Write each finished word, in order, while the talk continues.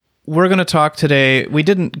we're going to talk today. We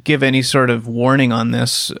didn't give any sort of warning on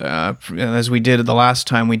this as we did the last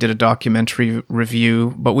time we did a documentary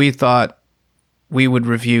review, but we thought we would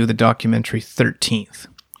review the documentary 13th.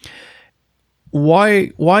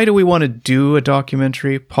 Why do we want to do a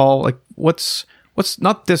documentary, Paul? Like, what's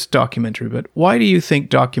not this documentary, but why do you think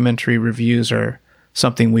documentary reviews are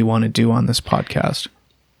something we want to do on this podcast?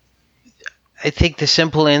 I think the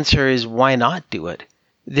simple answer is why not do it?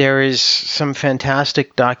 There is some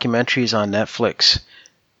fantastic documentaries on Netflix,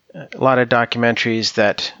 a lot of documentaries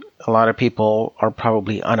that a lot of people are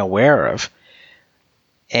probably unaware of.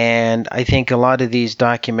 And I think a lot of these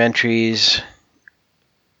documentaries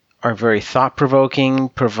are very thought-provoking,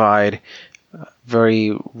 provide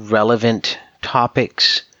very relevant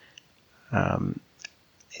topics. I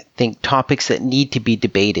think topics that need to be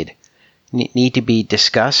debated, need to be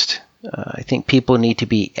discussed. I think people need to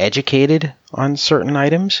be educated on certain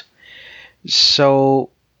items. So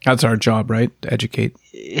that's our job, right? To educate.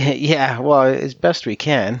 Yeah, well, as best we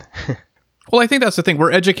can. Well, I think that's the thing.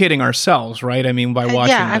 We're educating ourselves, right? I mean, by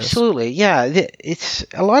watching Yeah, this. Absolutely. Yeah, it's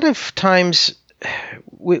a lot of times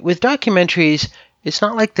with documentaries, it's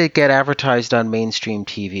not like they get advertised on mainstream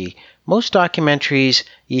TV. Most documentaries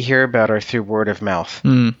you hear about are through word of mouth.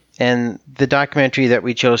 Mm. And the documentary that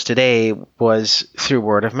we chose today was through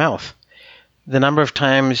word of mouth. The number of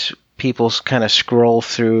times people kind of scroll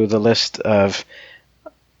through the list of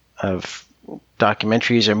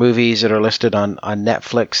documentaries or movies that are listed on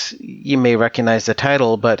Netflix, you may recognize the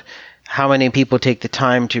title, but how many people take the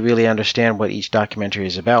time to really understand what each documentary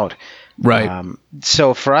is about? Right.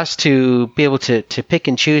 So for us to be able to pick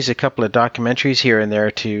and choose a couple of documentaries here and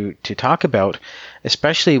there to talk about,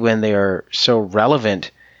 especially when they are so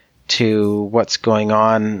relevant to what's going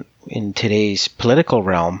on in today's political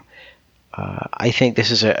realm, I think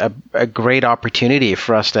this is a great opportunity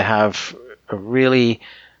for us to have a really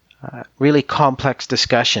complex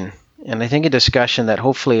discussion. And I think a discussion that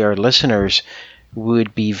hopefully our listeners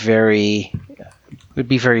would be very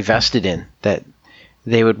vested in, that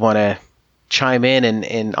they would want to chime in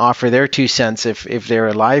and offer their 2 cents if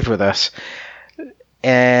they're live with us.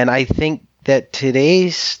 And I think that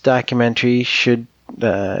today's documentary should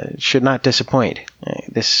not disappoint.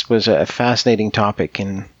 This was a fascinating topic,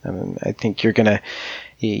 and I think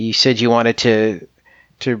you said you wanted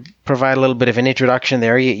to provide a little bit of an introduction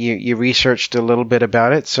there. You researched a little bit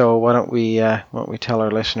about it, so why don't we tell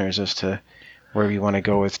our listeners as to where we want to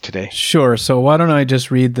go with today? Sure. So why don't I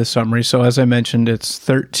just read the summary? So as I mentioned, it's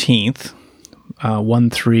 13th,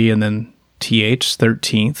 1-3 and then TH,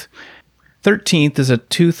 13th. 13th is a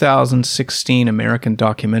 2016 American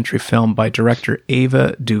documentary film by director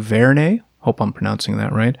Ava DuVernay. Hope I'm pronouncing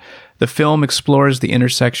that right. The film explores the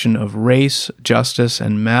intersection of race, justice,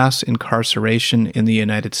 and mass incarceration in the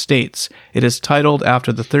United States. It is titled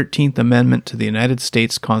after the 13th Amendment to the United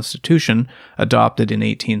States Constitution, adopted in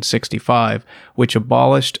 1865, which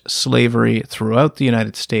abolished slavery throughout the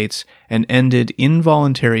United States and ended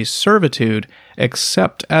involuntary servitude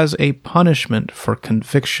except as a punishment for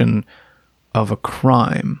conviction of a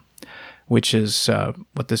crime, which is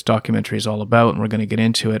what this documentary is all about, and we're going to get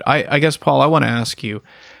into it. I guess, Paul, I want to ask you,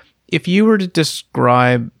 if you were to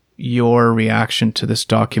describe your reaction to this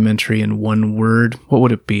documentary in one word, what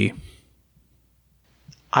would it be?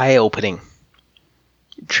 Eye-opening.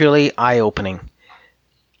 Truly eye-opening.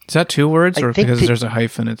 Is that 2 words, or because there's a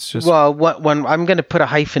hyphen, it's just... Well, I'm going to put a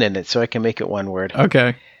hyphen in it so I can make it one word.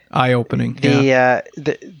 Okay. Eye-opening.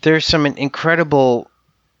 There's some incredible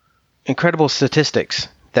statistics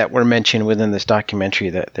that were mentioned within this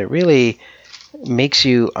documentary that really makes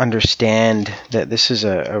you understand that this is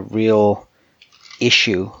a real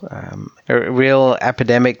issue, a real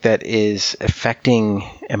epidemic that is affecting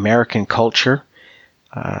American culture,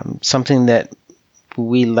 something that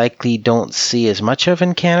we likely don't see as much of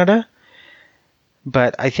in Canada.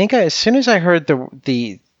 But I think as soon as I heard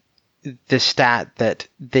the stat that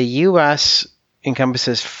the U.S.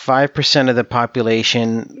 encompasses 5% of the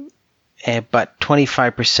population, but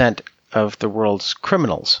 25% of the world's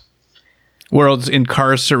criminals. World's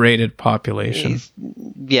incarcerated population.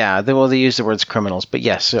 Yeah, they use the words criminals, but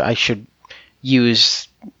yes, I should rephrase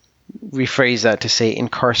that to say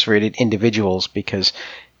incarcerated individuals, because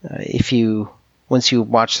once you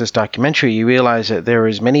watch this documentary, you realize that there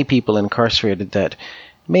is many people incarcerated that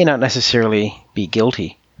may not necessarily be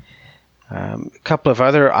guilty. A couple of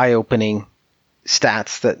other eye-opening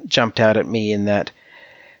stats that jumped out at me in that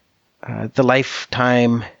the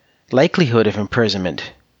lifetime likelihood of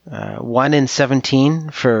imprisonment, 1 in 17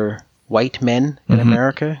 for white men in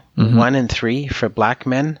America, 1 in 3 for black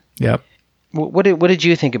men. Yep. What did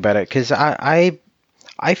you think about it? Because I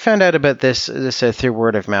I found out about this through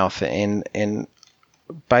word of mouth, and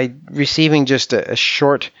by receiving just a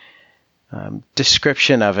short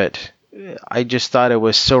description of it, I just thought it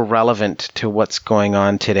was so relevant to what's going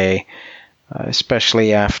on today,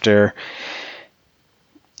 especially after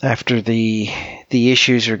the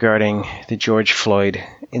issues regarding the George Floyd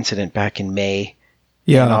incident back in May.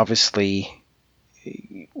 Yeah. And obviously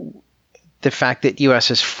the fact that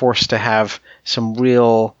U.S. is forced to have some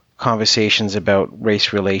real conversations about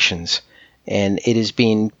race relations. And it has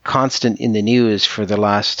been constant in the news for the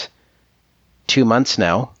last 2 months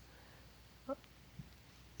now.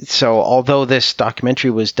 So although this documentary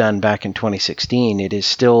was done back in 2016, it is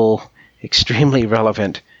still extremely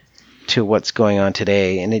relevant to what's going on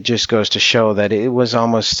today. And it just goes to show that it was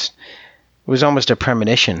almost a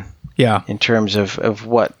premonition. Yeah. In terms of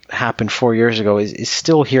what happened 4 years ago is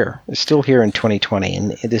still here. It's still here in 2020,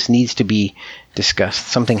 and this needs to be discussed.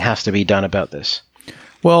 Something has to be done about this.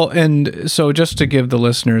 Well, and so just to give the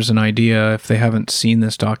listeners an idea, if they haven't seen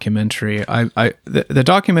this documentary, the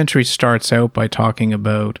documentary starts out by talking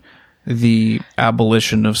about the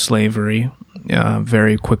abolition of slavery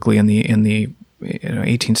very quickly in the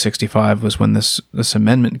 1865 was when this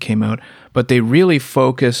amendment came out, but they really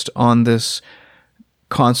focused on this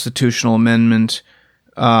constitutional amendment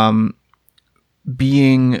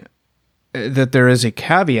being that there is a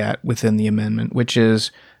caveat within the amendment, which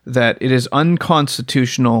is that it is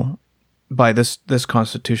unconstitutional by this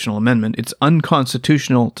constitutional amendment. It's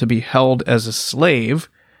unconstitutional to be held as a slave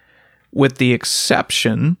with the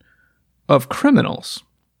exception of criminals.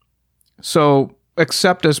 So,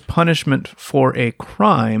 except as punishment for a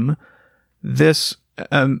crime, this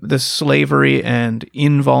slavery and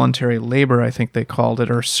involuntary labor, I think they called it,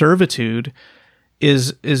 or servitude,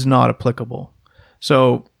 is not applicable.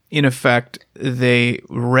 So, in effect, they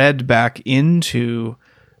read back into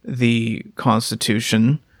the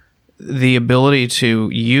Constitution the ability to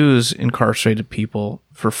use incarcerated people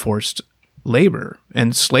for forced labor,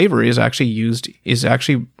 and slavery is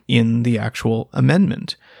actually in the actual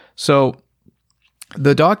amendment. So,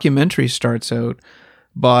 the documentary starts out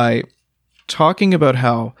by talking about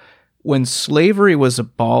how when slavery was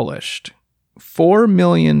abolished, 4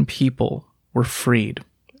 million people were freed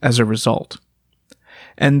as a result.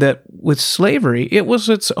 And that with slavery, it was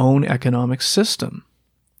its own economic system.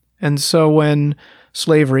 And so when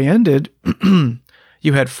slavery ended,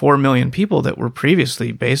 you had 4 million people that were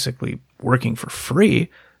previously basically working for free,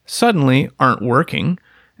 suddenly aren't working,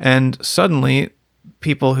 and suddenly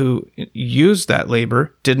people who used that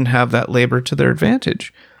labor didn't have that labor to their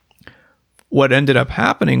advantage. What ended up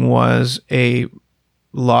happening was a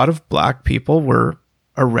lot of black people were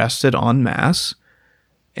arrested en masse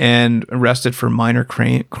and arrested for minor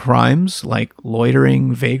crimes like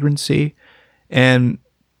loitering, vagrancy. And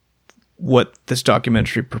what this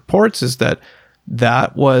documentary purports is that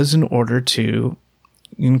was in order to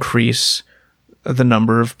increase the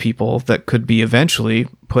number of people that could be eventually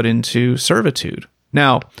put into servitude.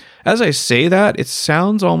 Now, as I say that, it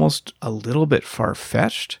sounds almost a little bit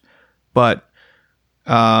far-fetched, but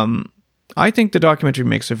I think the documentary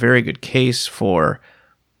makes a very good case for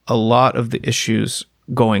a lot of the issues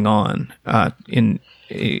going on.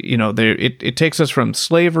 It takes us from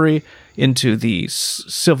slavery into the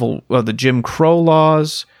the Jim Crow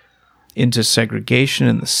laws, into segregation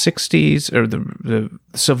in the 60s, or the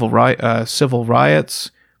civil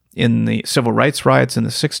riots in the civil rights riots in the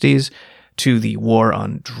 60s, to the war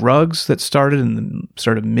on drugs that started in the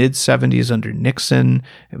sort of mid-70s under Nixon,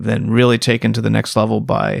 and then really taken to the next level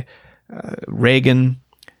by Reagan,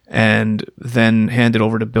 and then handed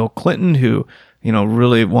over to Bill Clinton, who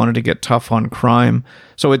really wanted to get tough on crime.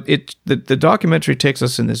 So the documentary takes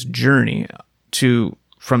us in this journey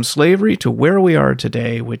from slavery to where we are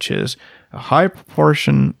today, which is a high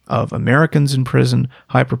proportion of Americans in prison,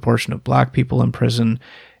 high proportion of black people in prison,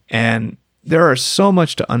 and there are so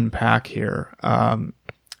much to unpack here.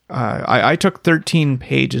 I took 13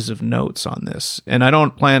 pages of notes on this, and I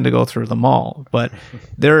don't plan to go through them all, but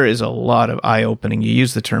there is a lot of eye-opening. You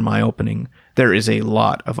use the term eye-opening. There is a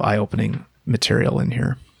lot of eye-opening material in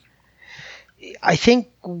here. I think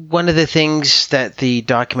one of the things that the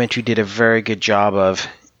documentary did a very good job of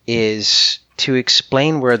is to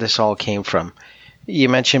explain where this all came from. You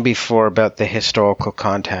mentioned before about the historical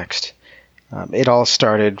context. It all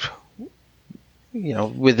started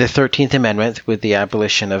with the 13th Amendment, with the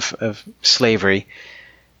abolition of slavery.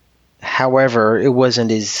 However, it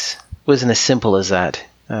wasn't as simple as that.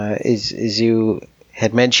 As you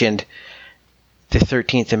had mentioned, the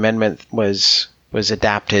 13th Amendment was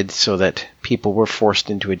adapted so that people were forced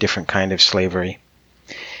into a different kind of slavery.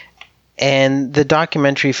 And the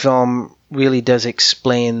documentary film really does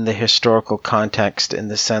explain the historical context in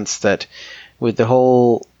the sense that with the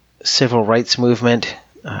whole civil rights movement,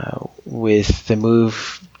 with the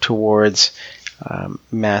move towards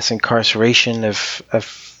mass incarceration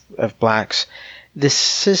of blacks,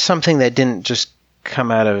 this is something that didn't just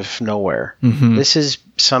come out of nowhere. Mm-hmm. This is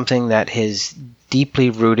something that is deeply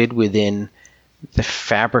rooted within the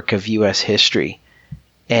fabric of U.S. history.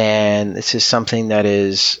 And this is something that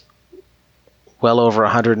is well over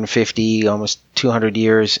 150, almost 200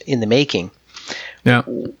 years in the making. Yeah.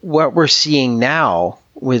 What we're seeing now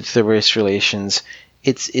with the race relations,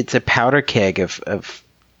 it's a powder keg of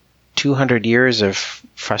 200 years of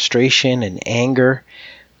frustration and anger,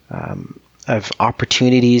 of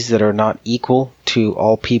opportunities that are not equal to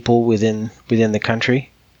all people within the country.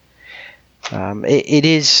 It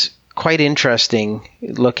is quite interesting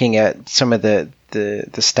looking at some of the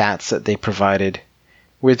stats that they provided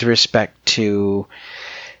with respect to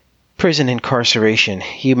prison incarceration.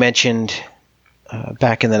 You mentioned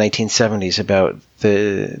back in the 1970s about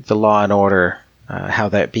the law and order, how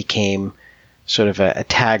that became sort of a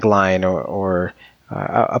tagline or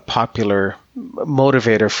a popular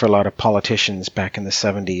motivator for a lot of politicians back in the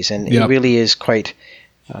 70s. And Yep. it really is quite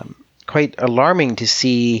alarming to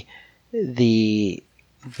see the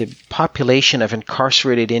population of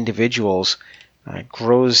incarcerated individuals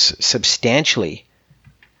grows substantially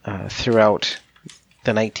throughout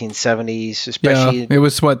the 1970s, especially. Yeah, it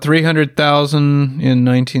was 300,000 in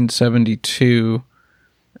 1972,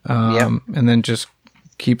 and then just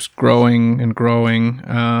keeps growing and growing.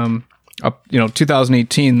 Up,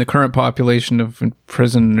 2018, the current population of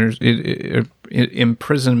prisoners,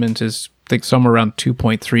 imprisonment is, I think, somewhere around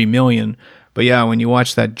 2.3 million. But yeah, when you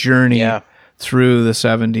watch that journey through the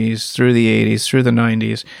 70s, through the 80s, through the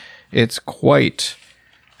 90s, it's quite.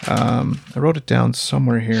 I wrote it down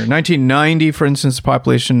somewhere here. 1990, for instance,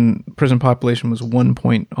 prison population was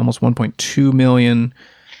almost 1.2 million.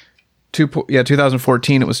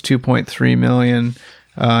 2014 it was 2.3 million.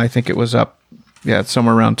 I think it was up. Yeah, it's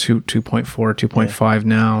somewhere around 2.4, 2.5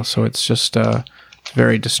 now. So it's just it's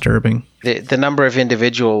very disturbing. The number of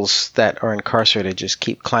individuals that are incarcerated just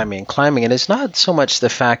keep climbing and climbing, and it's not so much the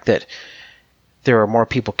fact that there are more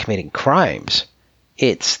people committing crimes.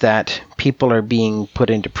 It's that people are being put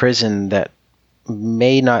into prison that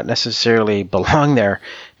may not necessarily belong there.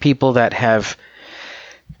 People that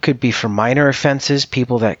could be for minor offenses,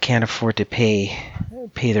 people that can't afford to pay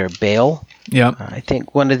their bail. Yeah. I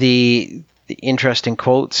think one of the interesting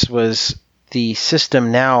quotes was, the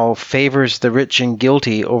system now favors the rich and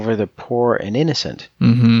guilty over the poor and innocent.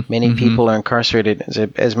 Mm-hmm. Many people are incarcerated,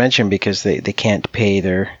 as mentioned, because they can't pay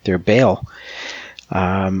their bail.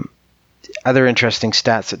 Other interesting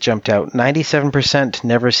stats that jumped out: 97%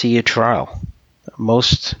 never see a trial.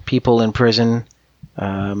 Most people in prison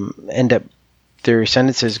end up, their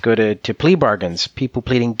sentences go to plea bargains, people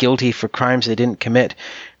pleading guilty for crimes they didn't commit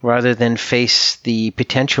rather than face the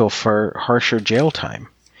potential for harsher jail time.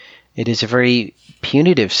 It is a very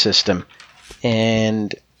punitive system,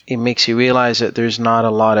 and it makes you realize that there's not a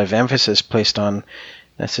lot of emphasis placed on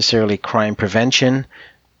necessarily crime prevention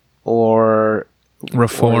or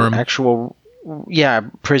reform, or actual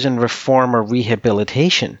prison reform or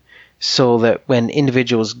rehabilitation, so that when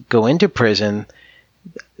individuals go into prison,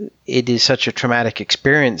 it is such a traumatic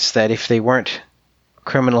experience that if they weren't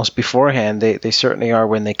criminals beforehand, they certainly are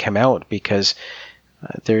when they come out, because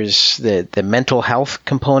there's the mental health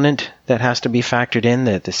component that has to be factored in,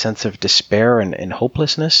 the sense of despair and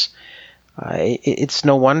hopelessness. It's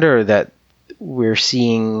no wonder that we're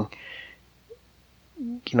seeing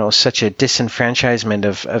such a disenfranchisement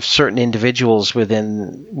of certain individuals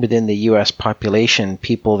within the U.S. population,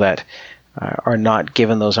 people that are not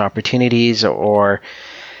given those opportunities or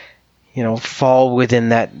fall within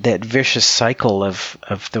that vicious cycle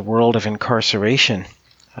of the world of incarceration.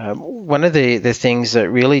 One of the things that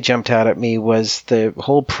really jumped out at me was the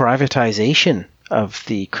whole privatization of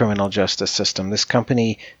the criminal justice system. This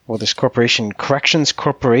company, or this corporation, Corrections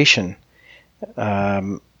Corporation,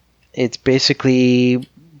 it's basically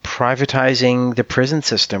privatizing the prison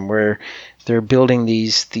system, where they're building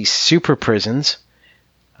these super prisons,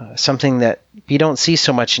 something that you don't see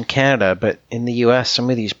so much in Canada, but in the U.S., some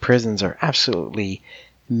of these prisons are absolutely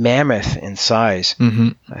mammoth in size,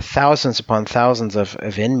 thousands upon thousands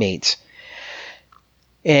of inmates.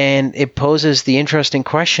 And it poses the interesting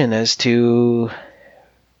question as to,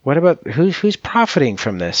 what about who's profiting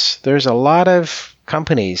from this? There's a lot of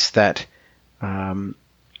companies that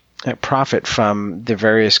profit from the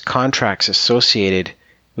various contracts associated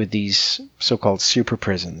with these so-called super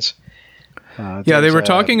prisons. They were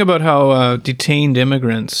talking about how detained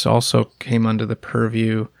immigrants also came under the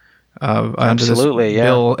purview under this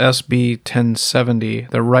Bill SB 1070,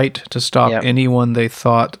 the right to stop anyone they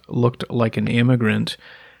thought looked like an immigrant.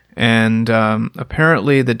 And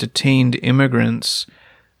apparently the detained immigrants,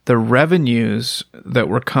 the revenues that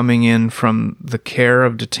were coming in from the care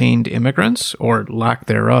of detained immigrants, or lack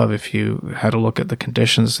thereof if you had a look at the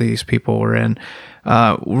conditions these people were in,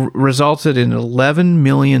 resulted in $11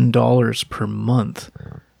 million per month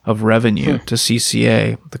of revenue to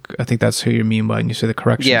CCA. I think that's who you mean by when you say the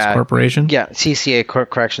Corrections Corporation? Yeah, CCA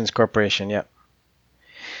Corrections Corporation, yeah.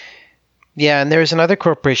 Yeah, and there's another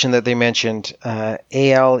corporation that they mentioned,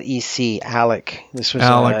 ALEC. This was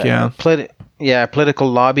a political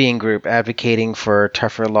lobbying group advocating for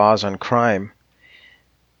tougher laws on crime.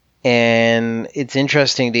 And it's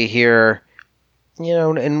interesting to hear,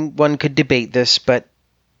 and one could debate this, but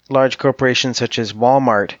large corporations such as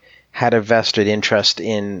Walmart had a vested interest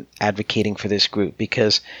in advocating for this group,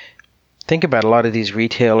 because think about it, a lot of these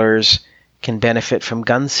retailers can benefit from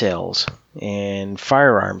gun sales and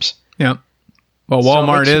firearms. Yeah. Well,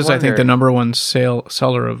 Walmart is, I think, the number one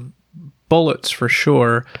seller of bullets for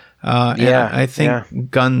sure. And I think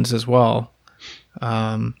guns as well.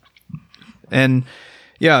 The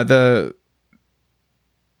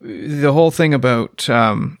whole thing about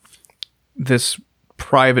this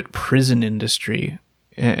private prison industry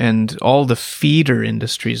and all the feeder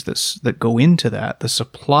industries that go into that, the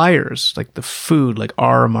suppliers, like the food, like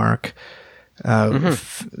Aramark,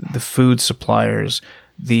 the food suppliers,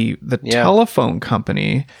 the telephone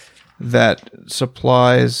company that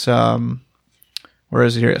supplies, where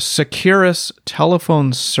is it here? Securus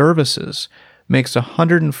Telephone Services makes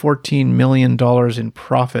 $114 million in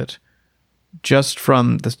profit just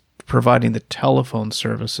from providing the telephone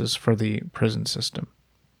services for the prison system.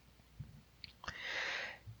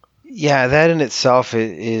 Yeah, that in itself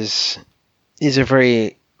is a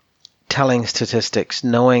very telling statistics,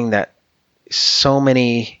 knowing that so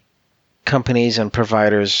many companies and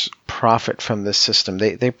providers profit from this system.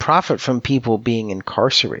 They profit from people being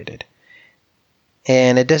incarcerated.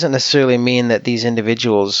 And it doesn't necessarily mean that these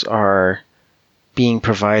individuals are being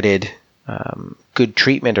provided good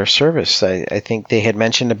treatment or service. I think they had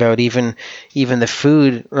mentioned about even the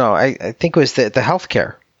food. No, I think it was the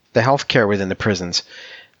healthcare. The healthcare within the prisons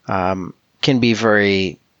can be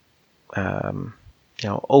very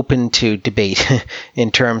open to debate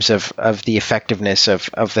in terms of the effectiveness of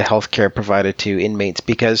the healthcare provided to inmates,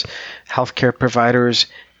 because healthcare providers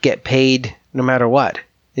get paid no matter what.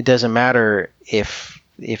 It doesn't matter if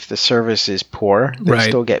the service is poor; they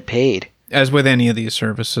still get paid. As with any of these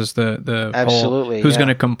services, the absolutely who's going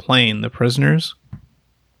to complain? The prisoners.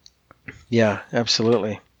 Yeah,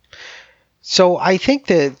 absolutely. So I think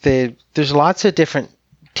that there's lots of different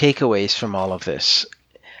takeaways from all of this.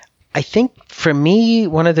 I think for me,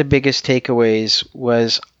 one of the biggest takeaways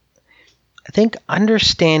was, I think,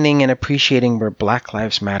 understanding and appreciating where Black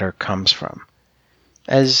Lives Matter comes from.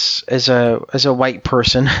 As a white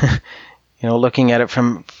person, looking at it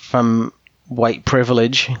from white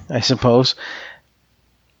privilege, I suppose,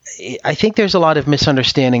 I think there's a lot of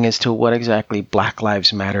misunderstanding as to what exactly Black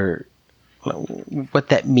Lives Matter, what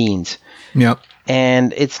that means. Yep.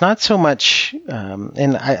 And it's not so much,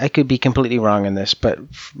 and I could be completely wrong in this, but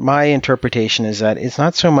my interpretation is that it's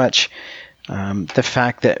not so much the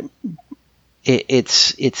fact that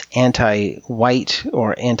it's anti-white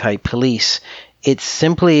or anti-police. It's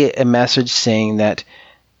simply a message saying that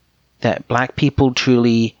Black people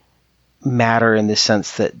truly matter, in the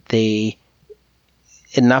sense that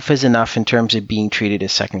enough is enough in terms of being treated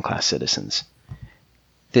as second-class citizens.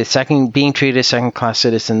 Being treated as second-class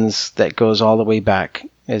citizens, that goes all the way back,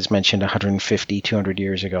 as mentioned, 150, 200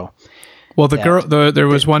 years ago. Well, there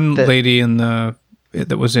was one lady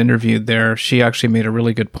that was interviewed there. She actually made a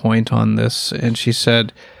really good point on this, and she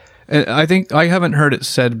said, I think I haven't heard it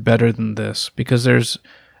said better than this, because there's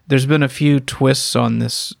been a few twists on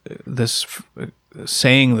this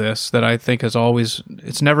saying this that I think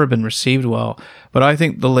it's never been received well. But I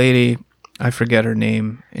think the lady, I forget her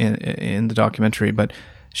name in the documentary, but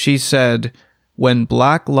she said, when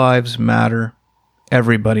Black Lives Matter,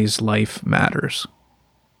 everybody's life matters.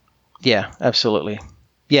 Yeah, absolutely.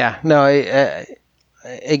 Yeah, no,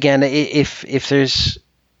 again, if there's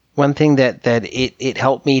one thing that it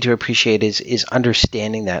helped me to appreciate is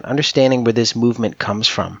understanding where this movement comes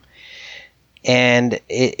from. And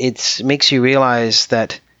it makes you realize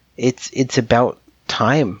that it's about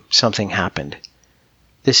time something happened.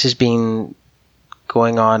 This has been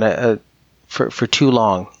going on for too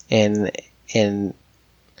long, and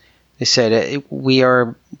I said, we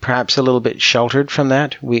are perhaps a little bit sheltered from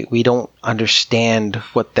that. We don't understand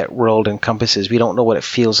what that world encompasses. We don't know what it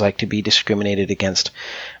feels like to be discriminated against.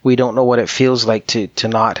 We don't know what it feels like to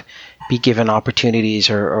not be given opportunities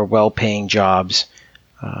or well-paying jobs.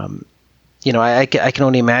 I can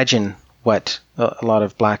only imagine what a lot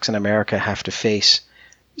of blacks in America have to face.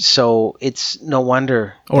 So it's no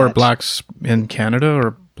wonder. Or blacks in Canada,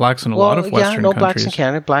 or blacks in a lot of Western countries. Blacks in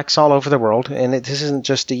Canada, blacks all over the world, and this isn't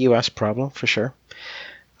just a U.S. problem for sure.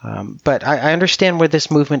 But I understand where this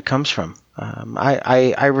movement comes from.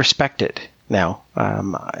 I respect it now.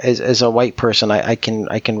 As a white person, I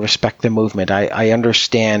can respect the movement. I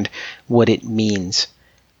understand what it means,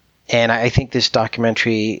 and I think this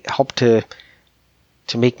documentary helped to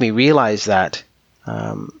make me realize that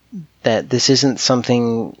this isn't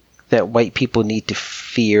something that white people need to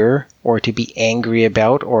fear or to be angry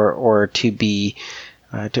about or to be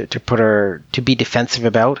to be defensive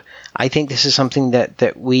about. I think this is something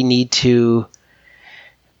that we need to,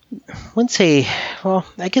 I wouldn't say, well,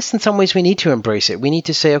 I guess in some ways we need to embrace it. We need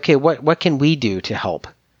to say, okay, what can we do to help?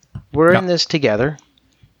 We're in this together.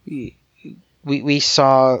 We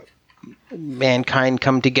saw mankind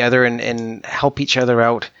come together and help each other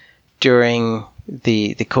out during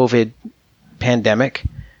the COVID pandemic.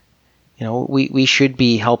 We should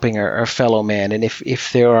be helping our fellow man. And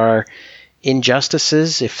if there are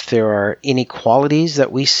injustices, if there are inequalities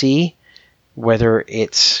that we see, whether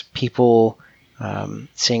it's people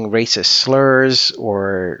saying racist slurs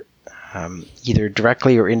or either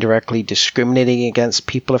directly or indirectly discriminating against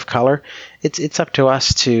people of color, it's up to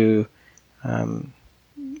us to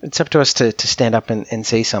stand up and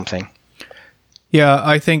say something. Yeah,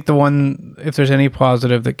 I think if there's any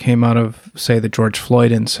positive that came out of, say, the George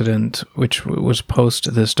Floyd incident, which was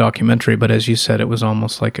post this documentary, but as you said, it was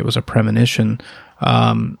almost like it was a premonition.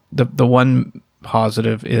 The one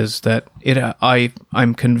positive is that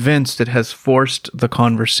I'm convinced it has forced the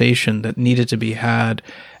conversation that needed to be had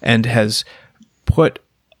and has put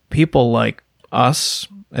people like us,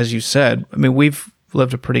 as you said, I mean, we've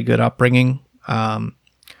lived a pretty good upbringing.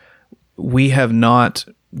 We have not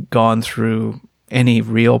gone through any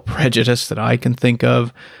real prejudice that I can think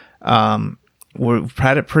of. We've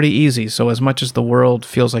had it pretty easy. So as much as the world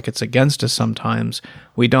feels like it's against us sometimes,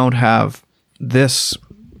 we don't have this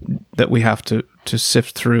that we have to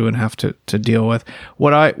sift through and have to deal with.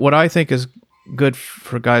 What I think is good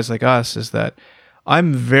for guys like us is that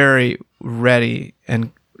I'm very ready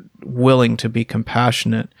and willing to be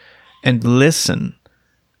compassionate and listen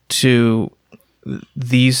to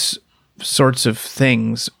these sorts of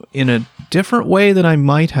things in a different way than I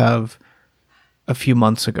might have a few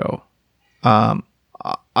months ago. I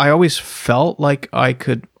always felt like I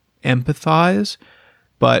could empathize,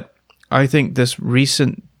 but I think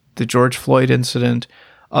the George Floyd incident,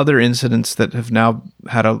 other incidents that have now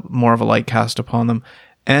had more of a light cast upon them,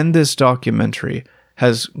 and this documentary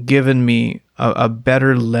has given me a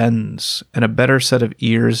better lens and a better set of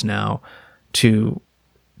ears now to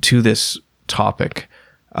this topic.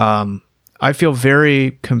 I feel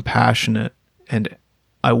very compassionate and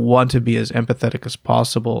I want to be as empathetic as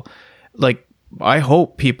possible. Like, I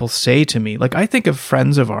hope people say to me, like, I think of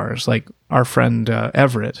friends of ours, like our friend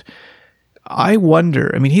Everett. I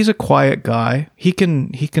wonder, I mean, he's a quiet guy. He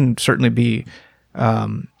can certainly be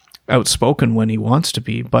outspoken when he wants to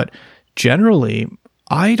be, but generally,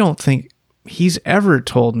 I don't think he's ever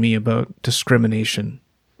told me about discrimination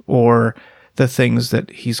or the things that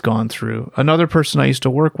he's gone through. Another person I used to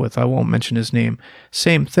work with, I won't mention his name,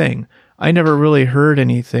 same thing. I never really heard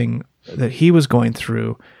anything that he was going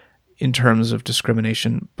through in terms of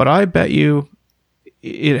discrimination, but I bet you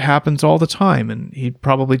it happens all the time and he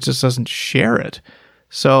probably just doesn't share it.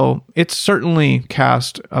 So it's certainly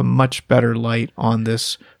cast a much better light on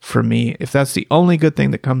this for me. If that's the only good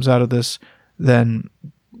thing that comes out of this, then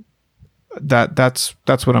that's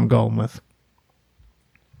what I'm going with.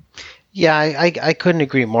 Yeah, I couldn't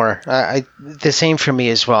agree more. The same for me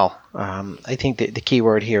as well. I think that the key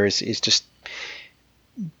word here is just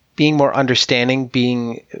being more understanding,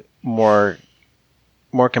 being more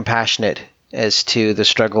compassionate as to the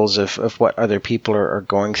struggles of what other people are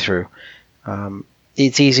going through.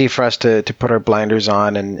 It's easy for us to put our blinders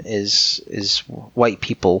on and as white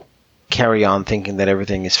people carry on thinking that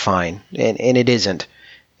everything is fine, and it isn't.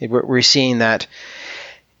 We're seeing that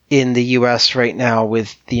in the U.S. right now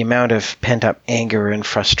with the amount of pent-up anger and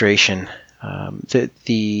frustration.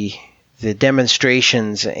 The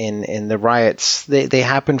demonstrations and the riots, they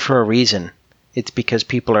happen for a reason. It's because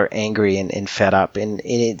people are angry and fed up. And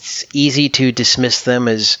it's easy to dismiss them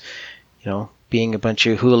as, being a bunch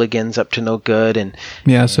of hooligans up to no good.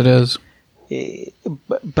 Yes, it is.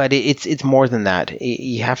 But it's more than that.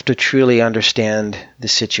 You have to truly understand the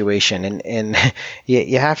situation, and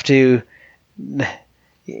you have to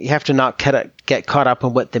not get caught up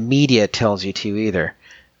in what the media tells you to either.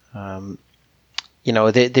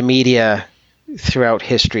 The media throughout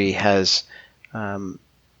history has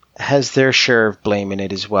their share of blame in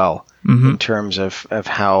it as well, in terms of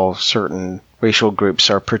how certain racial groups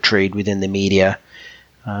are portrayed within the media,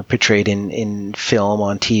 portrayed in film,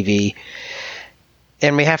 on TV.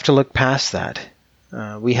 And we have to look past that.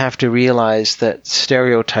 We have to realize that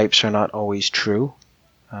stereotypes are not always true,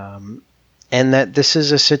 and that this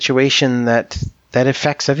is a situation that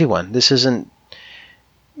affects everyone. This isn't,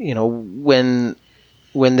 when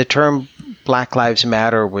the term Black Lives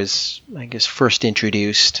Matter was, I guess, first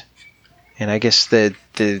introduced, and I guess the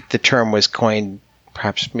term was coined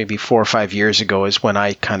perhaps maybe 4 or 5 years ago, is when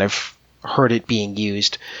I kind of heard it being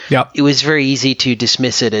used. Yeah, it was very easy to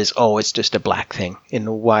dismiss it as, oh, it's just a black thing, and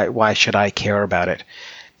why should I care about it?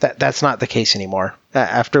 That's not the case anymore.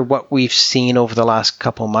 After what we've seen over the last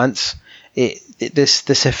couple months,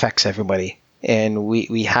 this affects everybody, and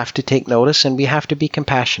we have to take notice, and we have to be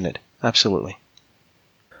compassionate. Absolutely.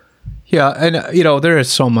 Yeah, and there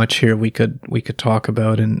is so much here we could talk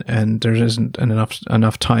about, and there isn't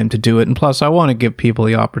enough time to do it. And plus, I want to give people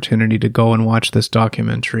the opportunity to go and watch this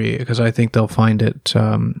documentary, because I think they'll find it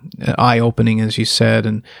eye-opening, as you said,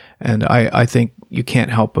 and I think you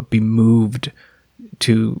can't help but be moved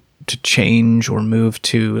to change, or moved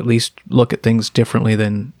to at least look at things differently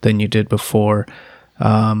than you did before.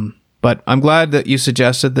 But I'm glad that you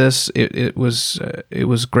suggested this. It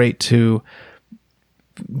was great to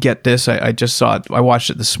get this. I just saw it. I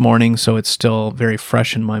watched it this morning, so it's still very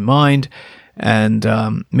fresh in my mind, and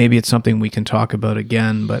maybe it's something we can talk about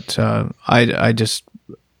again. But I'm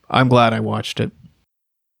glad I watched it.